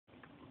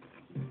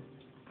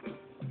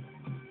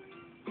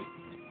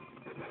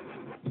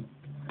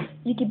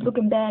You keep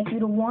looking back, you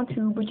don't want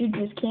to, but you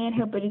just can't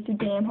help it. It's too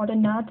damn hard to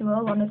not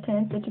dwell on the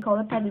tense that you call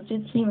a past. It's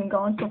just here and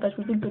gone, so that's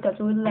really good, that's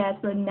really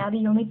last. But now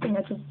the only thing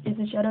I just is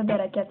the shadow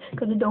that I cast,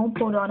 cause it don't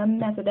put on a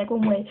mask. That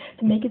one way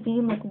to make it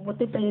seem like what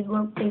they say is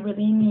what they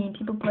really mean.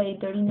 People play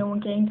dirty, no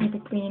one can keep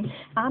it clean.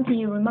 I'm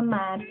here in my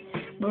mind,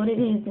 but it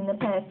is in the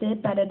past.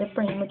 Step out of the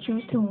frame, I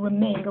choose to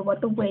remain. Go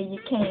out the way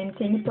you came,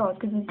 take your thoughts,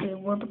 cause if you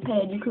weren't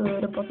prepared, you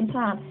could have bought some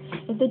time.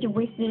 Instead, you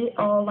wasted it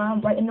all.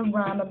 I'm writing a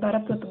rhyme about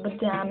a flip of a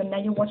dime, and now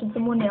you're watching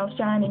someone else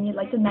shine, and you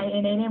like tonight,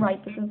 and it ain't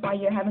right. This is why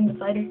you're having the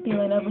slightest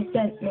feeling of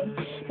resentment.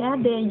 Now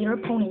there, your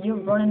opponent,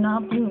 you're running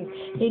on fumes.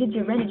 Hated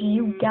your energy,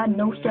 you got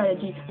no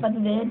strategy. But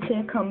there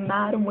to come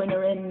out a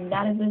winner, and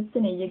not as a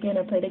sinner, you're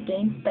gonna play the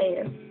game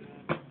fair.